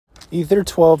Ether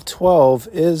 12:12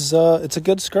 is it's a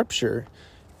good scripture,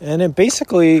 and it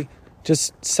basically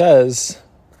just says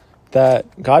that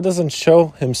God doesn't show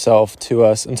himself to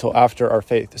us until after our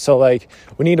faith. So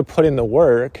we need to put in the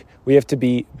work. We have to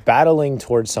be battling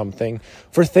towards something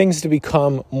for things to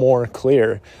become more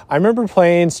clear. I remember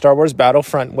playing Star Wars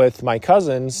Battlefront with my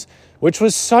cousins, which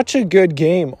was such a good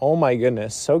game. Oh my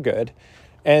goodness, so good.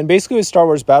 And basically with Star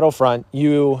Wars Battlefront,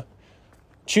 you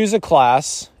choose a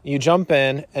class, you jump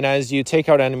in, and as you take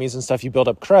out enemies and stuff, you build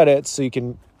up credits so you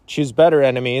can choose better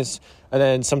enemies, and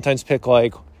then sometimes pick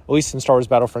at least in Star Wars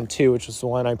Battlefront 2, which was the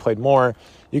one I played more,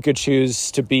 you could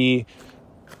choose to be,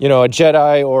 a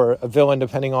Jedi or a villain,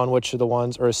 depending on which of the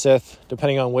ones, or a Sith,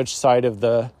 depending on which side of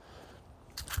the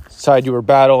side you were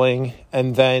battling,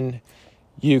 and then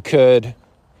you could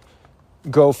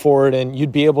go forward and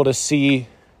you'd be able to see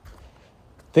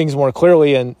things more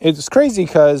clearly. And it's crazy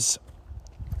because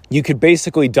you could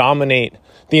basically dominate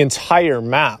the entire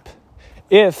map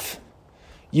if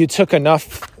you took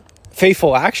enough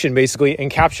faithful action, basically,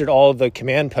 and captured all of the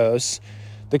command posts.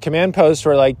 The command posts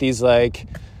were these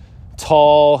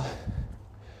tall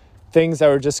things that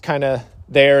were just kind of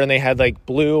there, and they had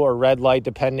blue or red light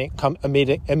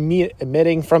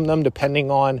emitting from them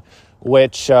depending on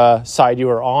which side you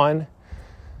were on.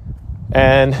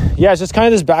 And yeah, it's just kind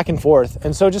of this back and forth.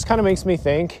 And so it just kind of makes me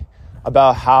think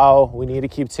about how we need to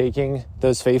keep taking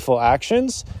those faithful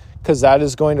actions, because that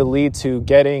is going to lead to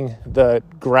getting the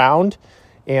ground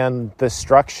and the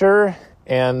structure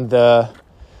and the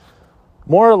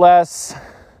more or less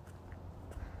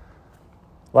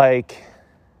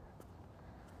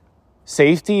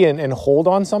safety and hold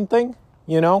on something,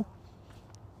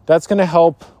 that's going to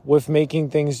help with making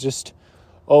things just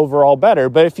overall better.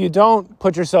 But if you don't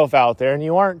put yourself out there and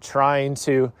you aren't trying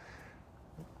to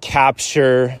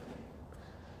capture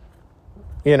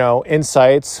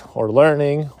insights or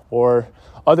learning or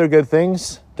other good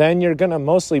things, then you're going to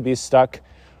mostly be stuck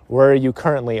where you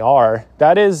currently are.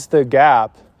 That is the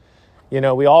gap.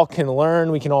 We all can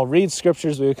learn, we can all read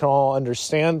scriptures, we can all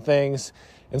understand things.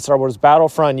 In Star Wars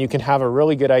Battlefront, you can have a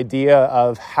really good idea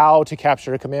of how to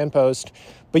capture a command post,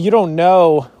 but you don't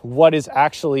know what is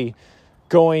actually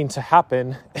going to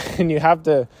happen, and you have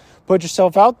to put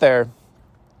yourself out there.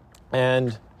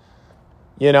 And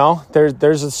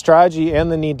there's a strategy and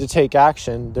the need to take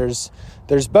action.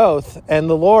 There's both. And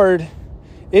the Lord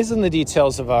is in the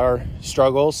details of our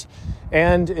struggles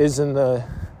and is in the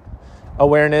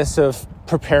awareness of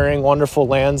preparing wonderful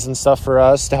lands and stuff for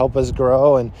us to help us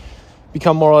grow and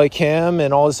become more like him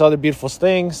and all this other beautiful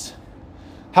things.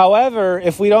 However,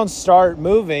 if we don't start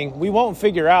moving, we won't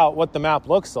figure out what the map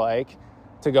looks like,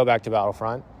 to go back to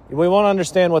Battlefront. We won't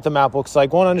understand what the map looks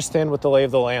like, won't understand what the lay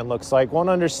of the land looks like, won't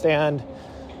understand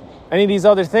any of these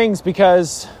other things,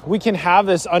 because we can have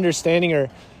this understanding or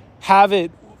have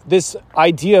this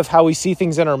idea of how we see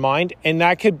things in our mind, and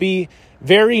that could be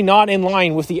very not in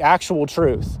line with the actual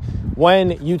truth.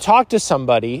 When you talk to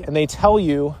somebody and they tell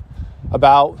you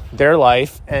about their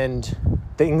life and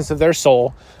things of their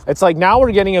soul, it's now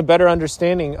we're getting a better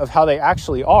understanding of how they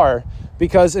actually are,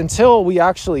 because until we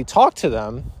actually talk to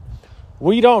them,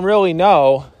 we don't really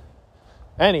know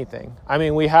anything. I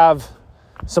mean, we have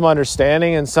some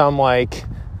understanding and some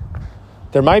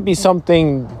there might be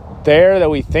something there that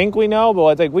we think we know,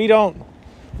 but we don't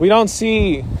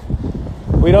see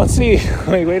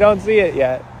it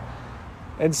yet.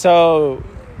 And so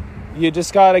you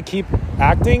just got to keep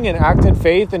acting and act in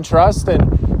faith and trust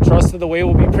that the way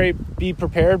will be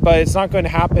prepared, but it's not going to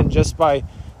happen just by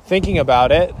thinking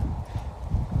about it.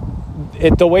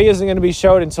 The way isn't going to be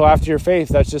showed until after your faith.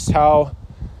 That's just how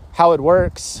it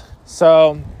works.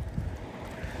 So,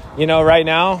 right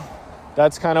now,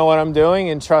 that's kind of what I'm doing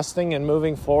and trusting and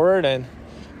moving forward, and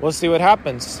we'll see what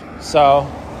happens. So,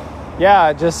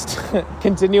 yeah, just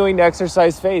continuing to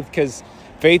exercise faith, because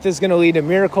faith is going to lead to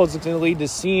miracles. It's going to lead to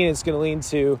seeing. It's going to lead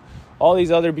to all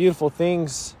these other beautiful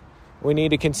things. We need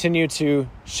to continue to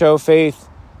show faith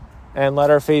and let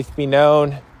our faith be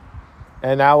known.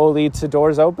 And that will lead to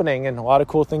doors opening and a lot of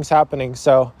cool things happening.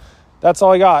 So that's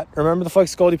all I got. Remember, the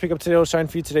flex gold you pick up today will shine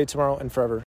for you today, tomorrow, and forever.